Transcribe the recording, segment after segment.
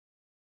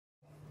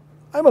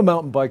I'm a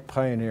mountain bike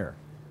pioneer,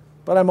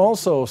 but I'm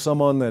also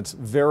someone that's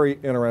very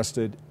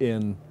interested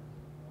in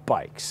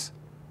bikes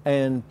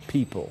and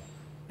people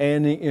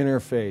and the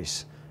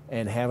interface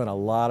and having a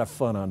lot of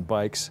fun on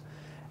bikes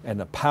and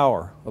the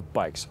power of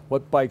bikes,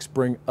 what bikes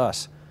bring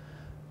us,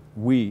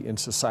 we in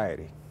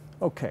society.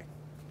 Okay,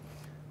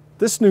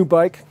 this new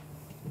bike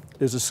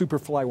is a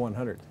Superfly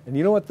 100. And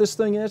you know what this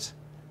thing is?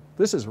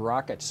 This is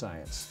rocket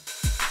science.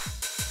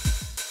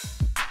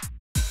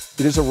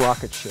 It is a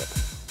rocket ship.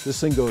 This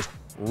thing goes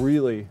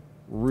really,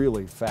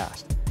 really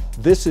fast.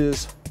 This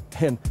is,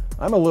 and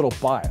I'm a little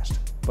biased,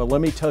 but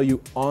let me tell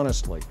you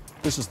honestly,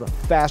 this is the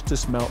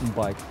fastest mountain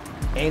bike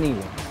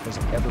anyone has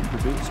ever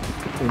produced.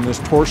 In this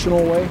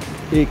torsional way,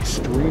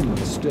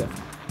 extremely stiff.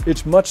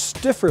 It's much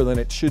stiffer than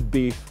it should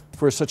be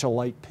for such a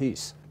light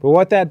piece. But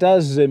what that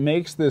does is it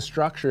makes the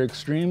structure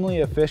extremely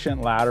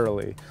efficient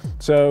laterally.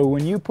 So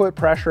when you put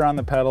pressure on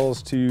the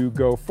pedals to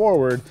go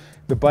forward,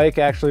 the bike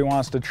actually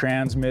wants to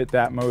transmit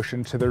that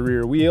motion to the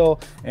rear wheel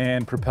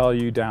and propel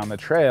you down the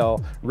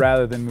trail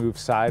rather than move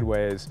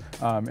sideways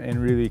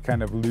and really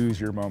kind of lose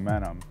your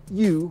momentum.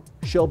 You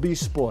shall be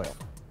spoiled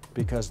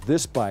because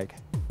this bike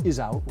is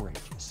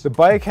outrageous. The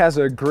bike has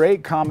a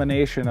great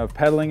combination of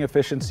pedaling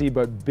efficiency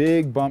but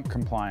big bump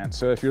compliance.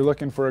 So if you're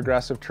looking for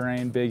aggressive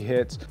terrain, big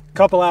hits.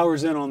 Couple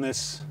hours in on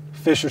this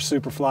Fisher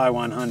Superfly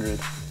 100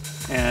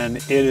 and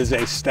it is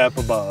a step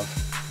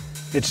above.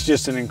 It's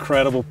just an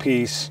incredible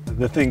piece.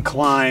 The thing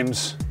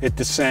climbs, it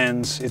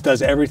descends, it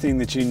does everything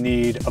that you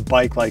need a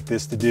bike like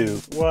this to do.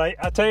 Well,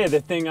 I'll tell you,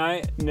 the thing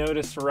I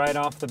noticed right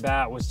off the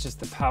bat was just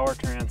the power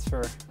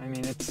transfer. I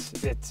mean,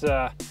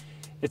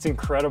 it's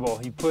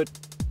incredible. You put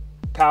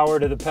power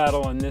to the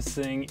pedal and this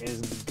thing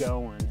is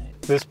going.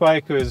 This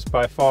bike was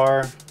by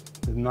far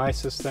the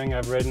nicest thing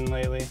I've ridden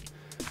lately.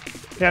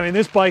 Yeah, I mean,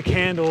 this bike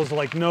handles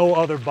like no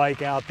other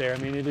bike out there. I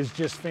mean, it is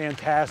just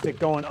fantastic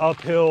going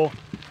uphill.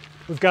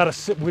 We've got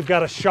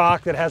a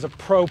shock that has a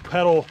pro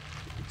pedal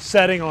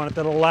setting on it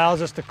that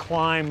allows us to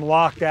climb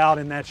locked out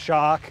in that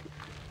shock.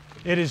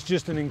 It is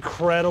just an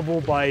incredible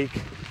bike.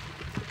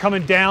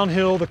 Coming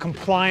downhill, the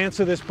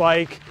compliance of this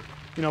bike,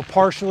 you know,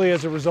 partially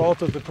as a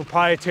result of the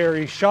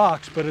proprietary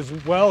shocks, but as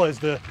well as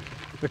the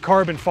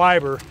carbon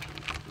fiber,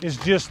 is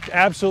just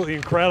absolutely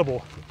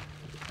incredible.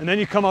 And then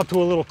you come up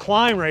to a little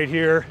climb right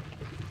here,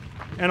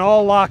 and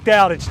all locked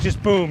out, it's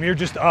just boom, you're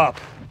just up.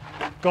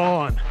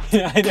 Gone.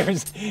 Yeah,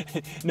 there's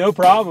no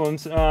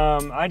problems.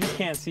 I just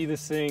can't see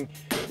this thing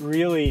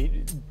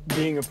really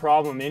being a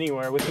problem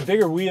anywhere. With the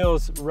bigger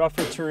wheels,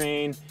 rougher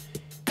terrain,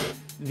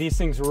 these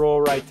things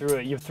roll right through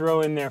it. You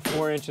throw in there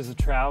 4 inches of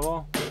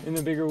travel in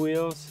the bigger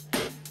wheels.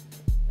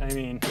 I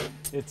mean,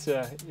 it's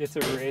a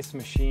race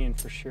machine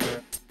for sure.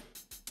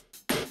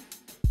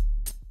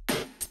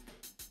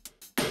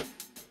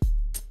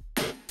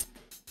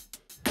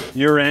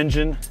 Your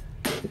engine,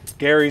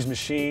 Gary's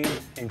machine,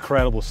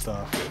 incredible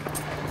stuff.